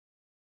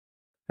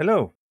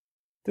Hello!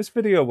 This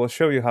video will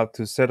show you how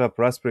to set up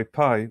Raspberry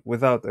Pi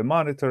without a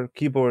monitor,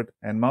 keyboard,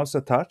 and mouse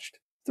attached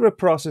through a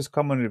process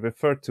commonly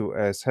referred to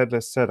as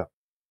headless setup.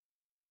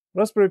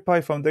 Raspberry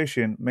Pi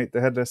Foundation made the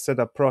headless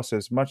setup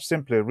process much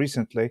simpler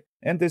recently,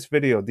 and this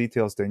video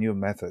details the new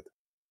method.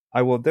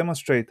 I will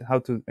demonstrate how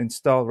to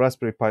install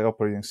Raspberry Pi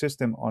operating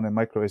system on a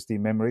microSD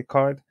memory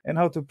card and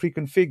how to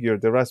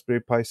pre-configure the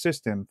Raspberry Pi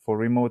system for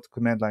remote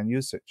command line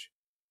usage.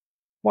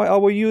 While I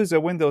will use a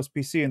Windows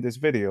PC in this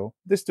video,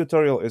 this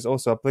tutorial is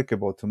also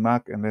applicable to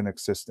Mac and Linux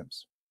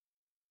systems.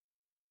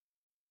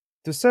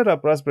 To set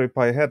up Raspberry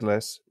Pi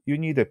Headless, you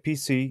need a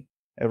PC,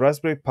 a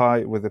Raspberry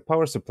Pi with a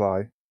power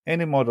supply,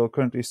 any model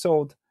currently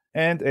sold,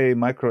 and a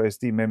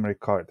microSD memory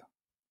card.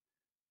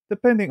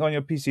 Depending on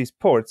your PC's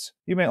ports,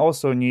 you may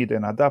also need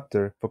an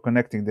adapter for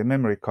connecting the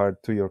memory card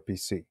to your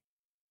PC.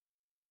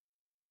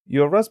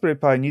 Your Raspberry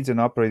Pi needs an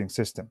operating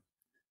system.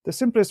 The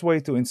simplest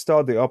way to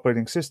install the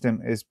operating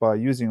system is by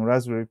using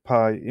Raspberry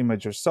Pi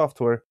Imager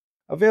software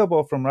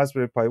available from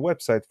Raspberry Pi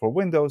website for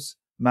Windows,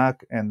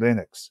 Mac, and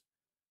Linux.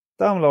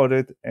 Download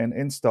it and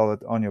install it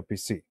on your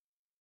PC.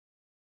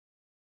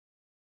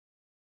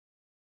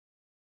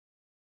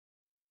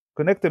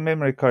 Connect the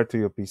memory card to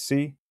your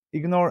PC.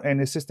 Ignore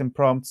any system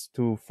prompts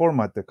to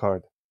format the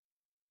card.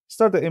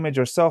 Start the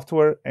Imager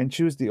software and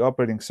choose the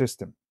operating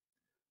system.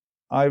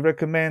 I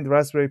recommend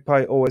Raspberry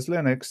Pi OS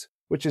Linux,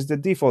 which is the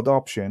default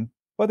option,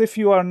 but if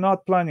you are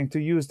not planning to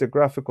use the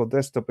graphical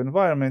desktop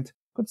environment,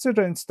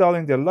 consider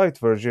installing the Lite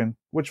version,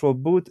 which will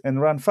boot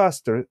and run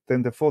faster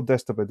than the full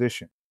desktop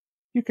edition.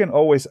 You can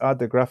always add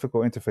the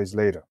graphical interface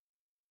later.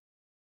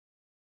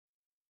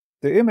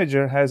 The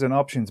Imager has an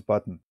Options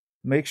button.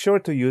 Make sure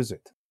to use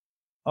it.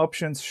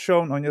 Options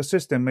shown on your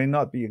system may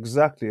not be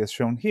exactly as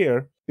shown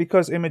here,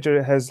 because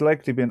Imager has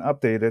likely been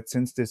updated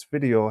since this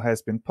video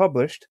has been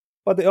published,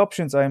 but the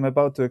options I am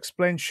about to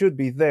explain should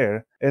be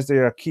there, as they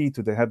are key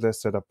to the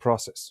headless setup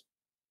process.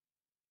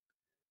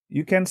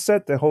 You can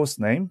set the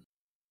host name.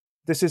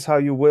 This is how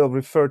you will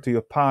refer to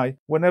your Pi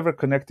whenever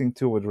connecting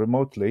to it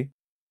remotely.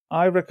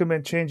 I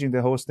recommend changing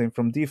the host name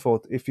from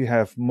default if you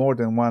have more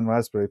than one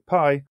Raspberry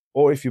Pi,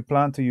 or if you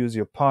plan to use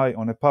your Pi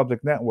on a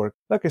public network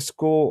like a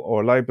school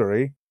or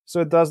library,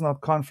 so it does not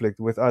conflict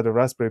with other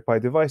Raspberry Pi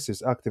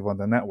devices active on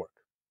the network.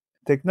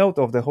 Take note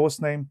of the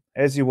host name,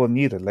 as you will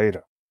need it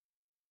later.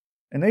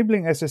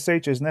 Enabling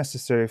SSH is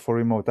necessary for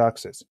remote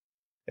access.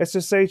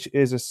 SSH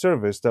is a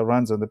service that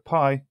runs on the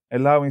Pi,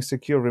 allowing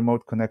secure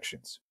remote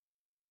connections.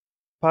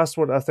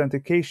 Password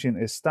authentication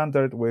is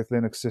standard with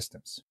Linux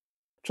systems.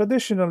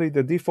 Traditionally,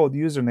 the default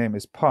username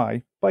is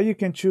Pi, but you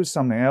can choose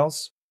something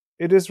else.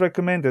 It is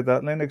recommended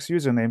that Linux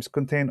usernames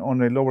contain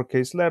only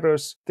lowercase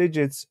letters,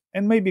 digits,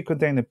 and maybe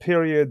contain a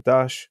period,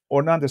 dash,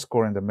 or an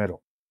underscore in the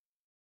middle.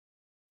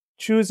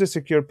 Choose a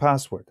secure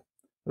password.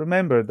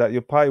 Remember that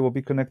your Pi will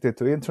be connected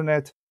to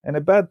internet, and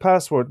a bad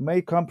password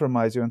may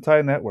compromise your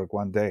entire network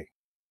one day.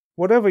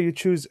 Whatever you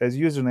choose as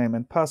username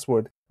and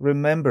password,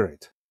 remember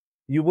it.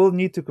 You will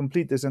need to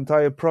complete this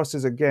entire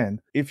process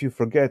again if you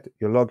forget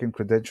your login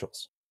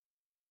credentials.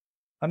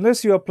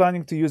 Unless you are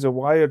planning to use a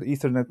wired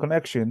Ethernet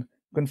connection,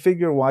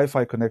 configure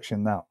Wi-Fi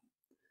connection now.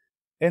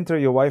 Enter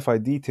your Wi-Fi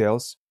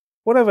details,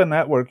 whatever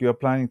network you are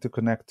planning to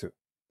connect to.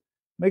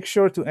 Make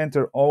sure to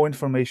enter all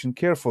information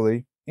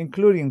carefully,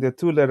 including the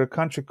 2-letter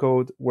country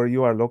code where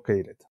you are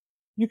located.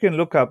 You can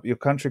look up your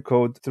country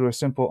code through a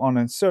simple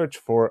online search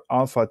for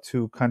Alpha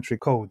 2 country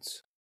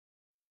codes.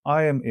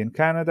 I am in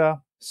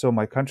Canada, so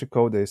my country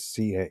code is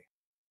CA.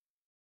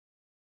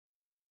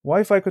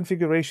 Wi-Fi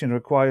configuration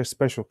requires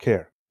special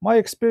care. My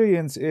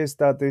experience is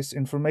that this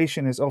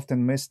information is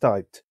often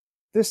mistyped.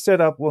 This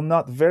setup will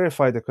not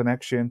verify the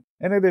connection,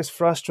 and it is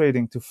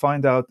frustrating to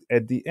find out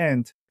at the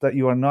end that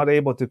you are not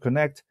able to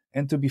connect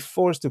and to be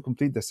forced to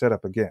complete the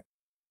setup again.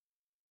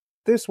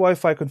 This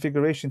Wi-Fi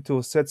configuration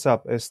tool sets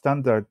up a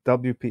standard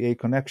WPA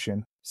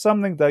connection,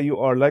 something that you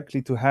are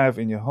likely to have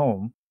in your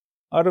home.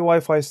 Other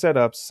Wi-Fi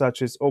setups,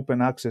 such as open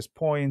access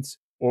points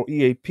or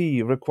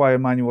EAP, require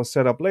manual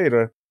setup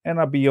later and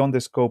are beyond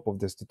the scope of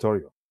this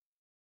tutorial.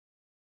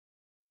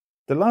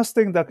 The last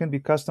thing that can be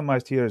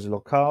customized here is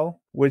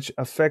locale, which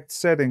affects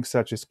settings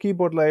such as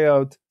keyboard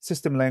layout,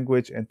 system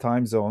language, and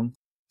time zone.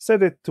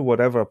 Set it to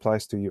whatever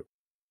applies to you.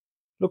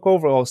 Look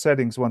over all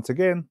settings once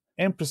again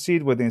and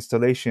proceed with the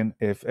installation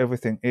if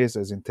everything is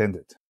as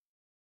intended.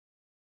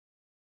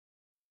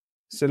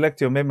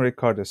 Select your memory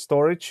card as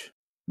storage.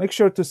 Make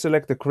sure to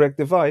select the correct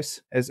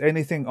device, as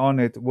anything on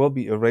it will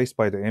be erased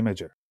by the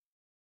Imager.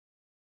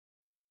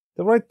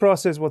 The write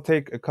process will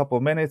take a couple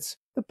minutes,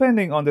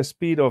 depending on the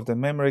speed of the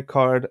memory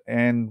card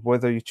and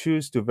whether you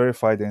choose to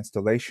verify the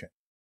installation.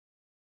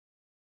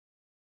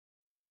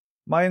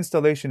 My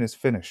installation is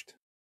finished.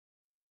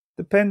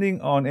 Depending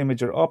on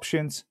Imager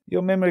options,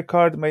 your memory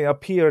card may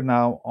appear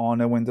now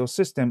on a Windows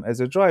system as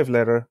a drive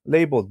letter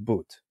labeled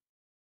boot.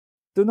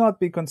 Do not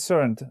be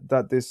concerned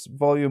that this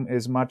volume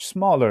is much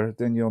smaller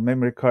than your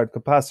memory card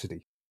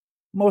capacity.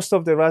 Most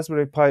of the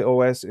Raspberry Pi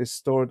OS is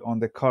stored on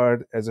the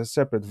card as a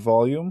separate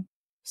volume.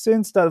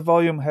 Since that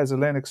volume has a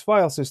Linux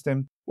file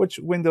system, which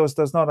Windows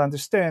does not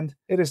understand,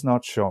 it is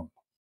not shown.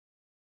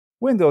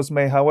 Windows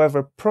may,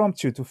 however,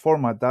 prompt you to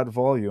format that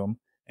volume,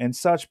 and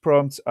such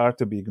prompts are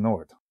to be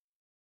ignored.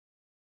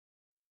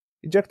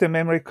 Eject the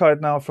memory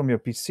card now from your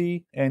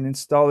PC and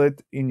install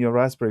it in your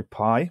Raspberry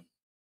Pi.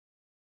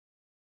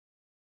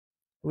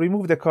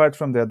 Remove the card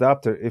from the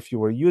adapter if you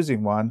were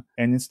using one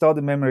and install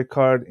the memory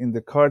card in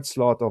the card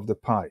slot of the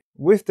Pi,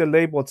 with the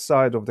labeled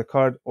side of the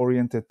card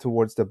oriented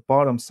towards the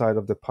bottom side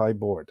of the Pi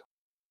board.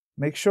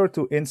 Make sure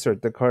to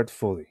insert the card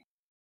fully.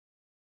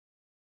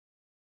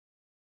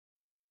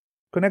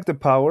 Connect the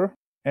power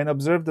and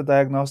observe the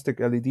diagnostic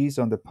LEDs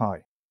on the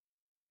Pi.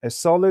 A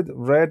solid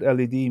red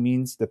LED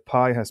means the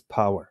Pi has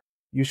power.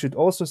 You should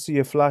also see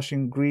a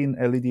flashing green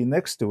LED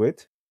next to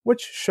it,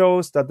 which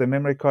shows that the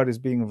memory card is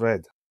being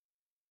read.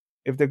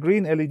 If the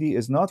green LED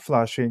is not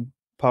flashing,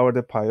 power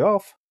the Pi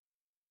off,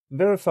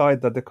 verify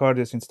that the card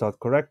is installed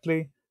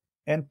correctly,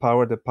 and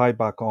power the Pi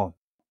back on.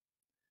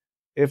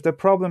 If the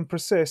problem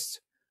persists,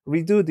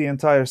 redo the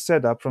entire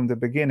setup from the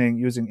beginning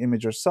using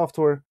Imager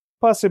software,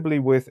 possibly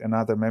with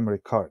another memory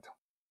card.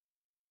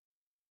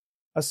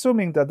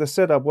 Assuming that the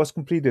setup was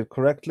completed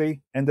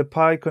correctly and the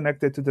Pi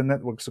connected to the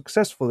network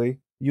successfully,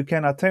 you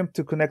can attempt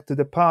to connect to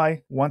the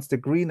Pi once the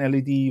green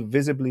LED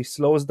visibly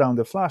slows down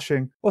the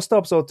flashing or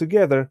stops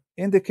altogether,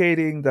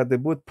 indicating that the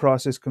boot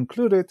process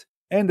concluded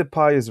and the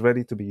Pi is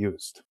ready to be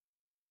used.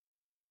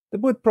 The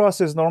boot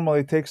process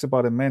normally takes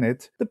about a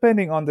minute,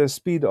 depending on the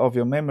speed of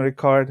your memory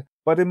card,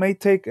 but it may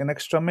take an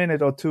extra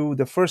minute or two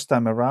the first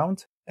time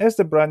around, as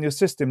the brand new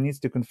system needs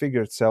to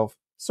configure itself,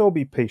 so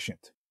be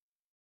patient.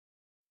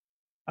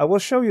 I will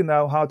show you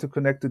now how to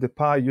connect to the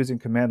Pi using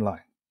command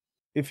line.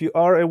 If you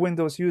are a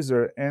Windows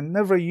user and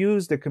never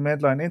used the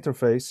command line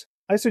interface,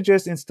 I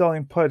suggest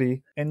installing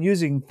Putty and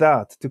using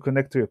that to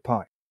connect to your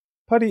Pi.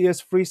 Putty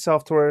is free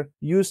software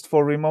used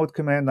for remote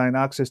command line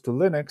access to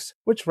Linux,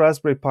 which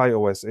Raspberry Pi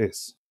OS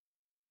is.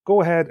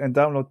 Go ahead and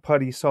download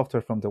Putty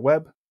software from the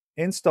web,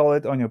 install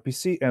it on your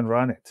PC and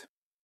run it.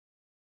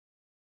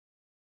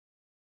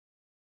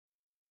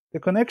 The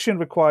connection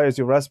requires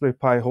your Raspberry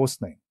Pi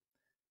hostname.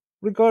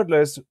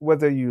 Regardless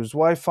whether you use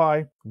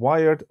Wi-Fi,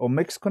 wired, or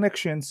mixed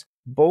connections,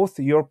 both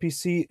your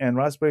PC and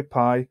Raspberry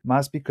Pi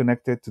must be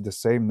connected to the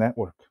same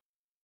network.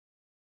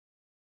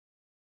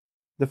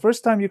 The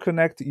first time you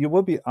connect, you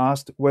will be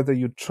asked whether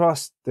you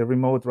trust the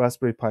remote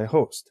Raspberry Pi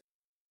host.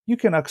 You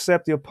can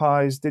accept your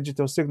Pi's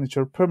digital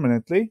signature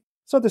permanently,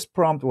 so this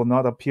prompt will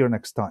not appear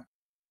next time.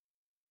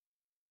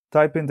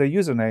 Type in the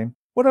username,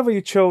 whatever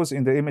you chose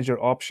in the Imager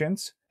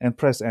options, and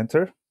press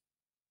Enter.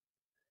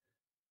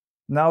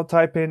 Now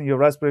type in your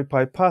Raspberry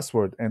Pi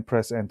password and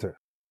press Enter.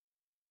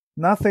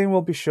 Nothing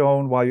will be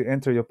shown while you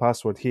enter your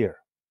password here.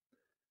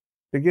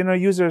 Beginner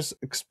users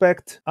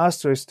expect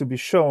asterisks to be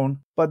shown,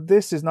 but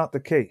this is not the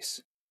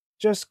case.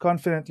 Just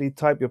confidently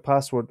type your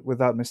password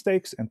without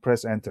mistakes and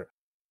press Enter.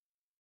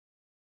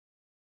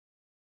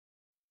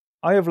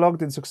 I have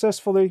logged in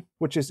successfully,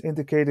 which is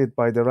indicated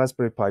by the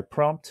Raspberry Pi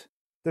prompt.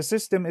 The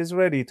system is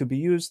ready to be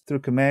used through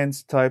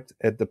commands typed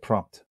at the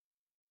prompt.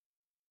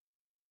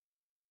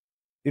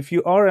 If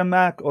you are a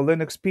Mac or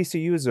Linux PC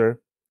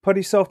user,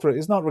 Putty software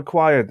is not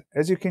required,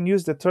 as you can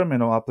use the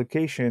terminal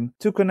application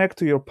to connect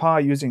to your Pi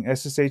using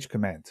SSH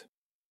command.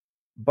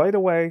 By the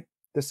way,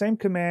 the same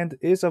command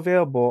is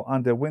available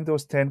on the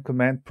Windows 10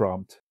 command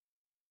prompt.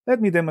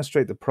 Let me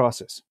demonstrate the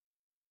process.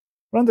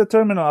 Run the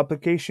terminal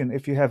application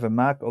if you have a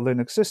Mac or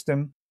Linux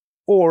system,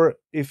 or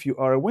if you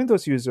are a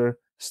Windows user,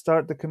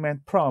 start the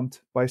command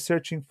prompt by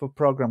searching for a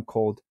program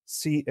called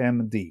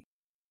cmd.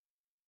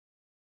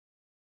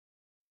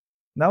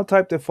 Now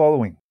type the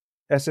following: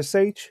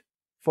 SSH,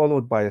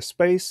 followed by a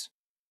space.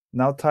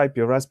 Now type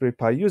your Raspberry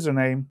Pi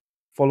username,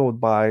 followed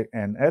by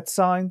an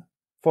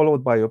 @,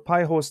 followed by your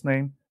Pi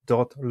hostname,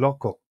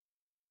 .local.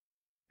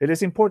 It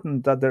is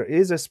important that there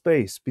is a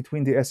space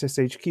between the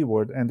SSH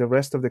keyword and the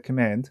rest of the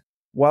command,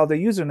 while the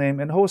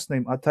username and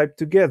hostname are typed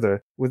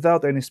together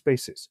without any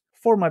spaces,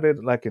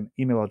 formatted like an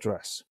email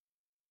address.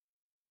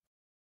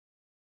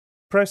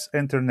 Press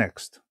Enter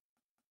next.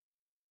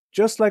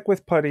 Just like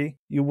with Putty,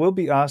 you will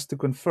be asked to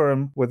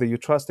confirm whether you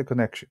trust the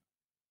connection.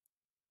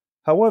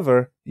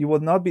 However, you will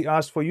not be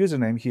asked for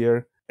username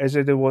here, as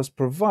it was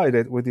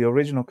provided with the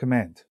original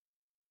command.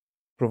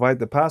 Provide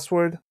the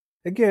password.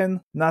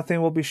 Again,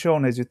 nothing will be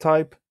shown as you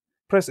type.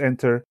 Press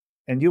Enter,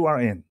 and you are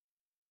in.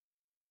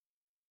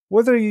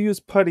 Whether you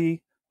use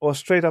Putty or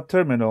straight-up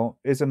terminal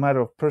is a matter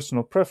of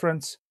personal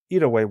preference.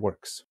 Either way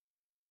works.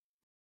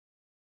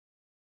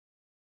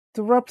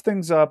 To wrap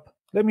things up,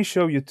 let me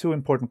show you two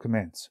important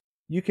commands.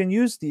 You can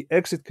use the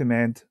exit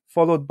command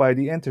followed by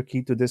the enter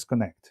key to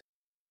disconnect.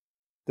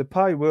 The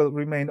Pi will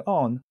remain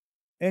on,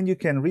 and you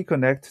can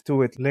reconnect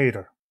to it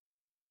later.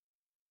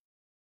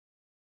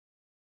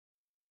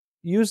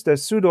 Use the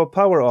sudo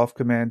power off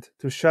command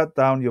to shut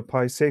down your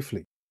Pi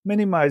safely,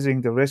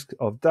 minimizing the risk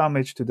of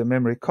damage to the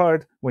memory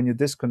card when you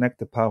disconnect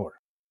the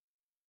power.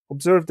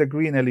 Observe the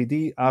green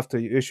LED after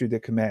you issue the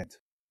command.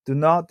 Do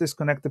not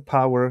disconnect the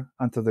power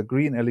until the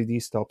green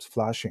LED stops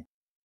flashing.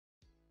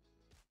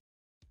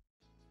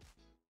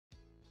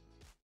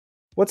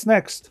 What's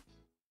next?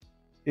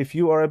 If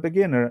you are a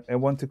beginner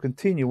and want to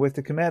continue with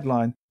the command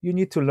line, you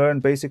need to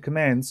learn basic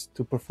commands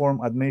to perform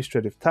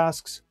administrative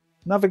tasks,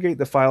 navigate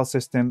the file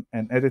system,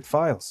 and edit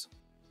files.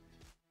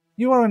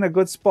 You are in a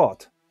good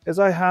spot, as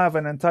I have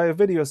an entire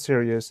video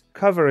series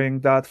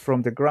covering that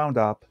from the ground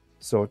up,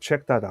 so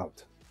check that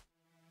out.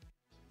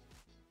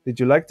 Did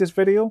you like this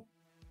video?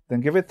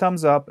 Then give it a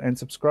thumbs up and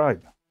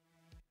subscribe.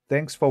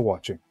 Thanks for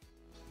watching.